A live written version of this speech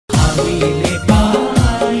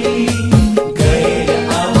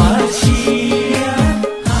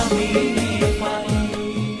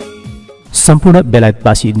सम्पूर्ण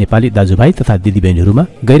बेलायतवासी नेपाली दाजुभाइ तथा दिदीबहिनीहरूमा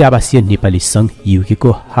गैर आवासीय नेपाली संघ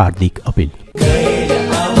युकेको हार्दिक अपील।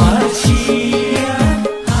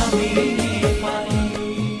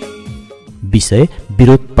 विषय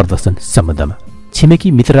विरोध प्रदर्शन सम्बन्धमा।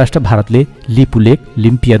 छिमेकी मित्र राष्ट्र भारतले लिपुलेक,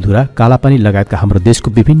 लिम्पियाधुरा, कालापानी लगायतका हाम्रो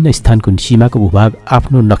देशको विभिन्न स्थानको सीमाको भूभाग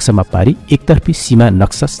आफ्नो नक्सामा पारी एकतर्फी सीमा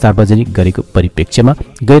नक्सा सार्वजनिक गरेको परिप्रेक्ष्यमा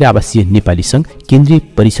गैर आवासीय नेपाली संघ केन्द्रीय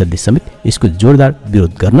परिषदले समेत यसको जोरदार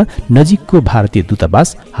विरोध गर्न नजिकको भारतीय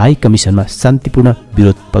दूतावास हाई कमिसनमा शान्तिपूर्ण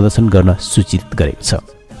विरोध प्रदर्शन गर्न सूचित गरेको छ।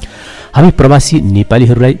 हामी प्रवासी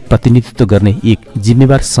नेपालीहरूलाई प्रतिनिधित्व गर्ने एक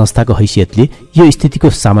जिम्मेवार संस्थाको हैसियतले यो स्थितिको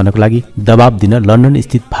सामनाको लागि दबाब दिन लन्डन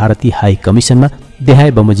स्थित भारतीय हाई कमिसनमा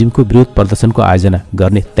देहाय बमोजिमको विरोध प्रदर्शनको आयोजना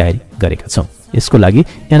गर्ने तयारी गरेका छौं। यसको लागि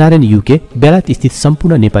एनआरएन युके, बेलायत स्थित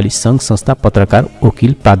सम्पूर्ण नेपाली संघ संस्था, पत्रकार,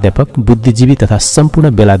 वकिल, प्राध्यापक, बुद्धिजीवी तथा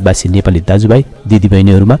सम्पूर्ण बेलायतवासी नेपाली दाजुभाइ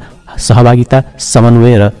दिदीबहिनीहरूमा सहभागिता,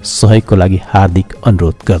 समन्वय र सहयोगको लागि हार्दिक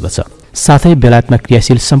अनुरोध गर्दछ। साथै बेलायतमा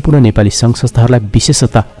क्रियाशील सम्पूर्ण नेपाली संघ संस्थाहरूलाई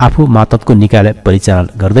विशेषतः आफू मातहतको निकायलाई परिचालन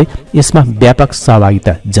गर्दै यसमा व्यापक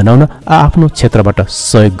सहभागिता जनाउन आफ्नो क्षेत्रबाट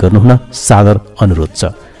सहयोग गर्नुहुन सादर अनुरोध छ।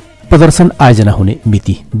 प्रदर्शन आयोजना हुने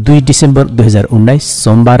मिति 2 डिसेम्बर 2019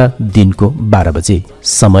 सोमबार दिनको 12 बजे।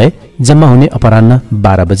 समय जम्मा हुने अपराह्न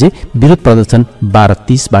 12 बजे। विरोध प्रदर्शन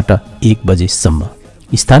 12:30 बाट 1 बजेसम्म।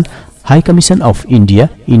 स्थान high commission of India,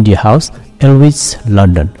 India house, एल्विज,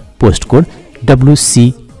 London. Post code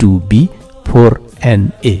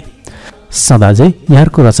WC2B4NA। सदाझै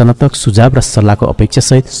यहाँहरूको रचनात्मक सुझाव र सल्लाहको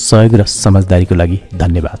अपेक्षासहित सहयोग र समझदारीको लागि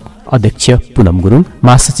धन्यवाद। अध्यक्ष पुनम गुरुङ,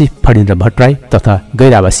 महासचिव फणीन्द्र भट्टराई तथा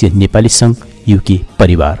गैर आवासीय नेपाली संघ युके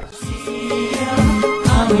परिवार।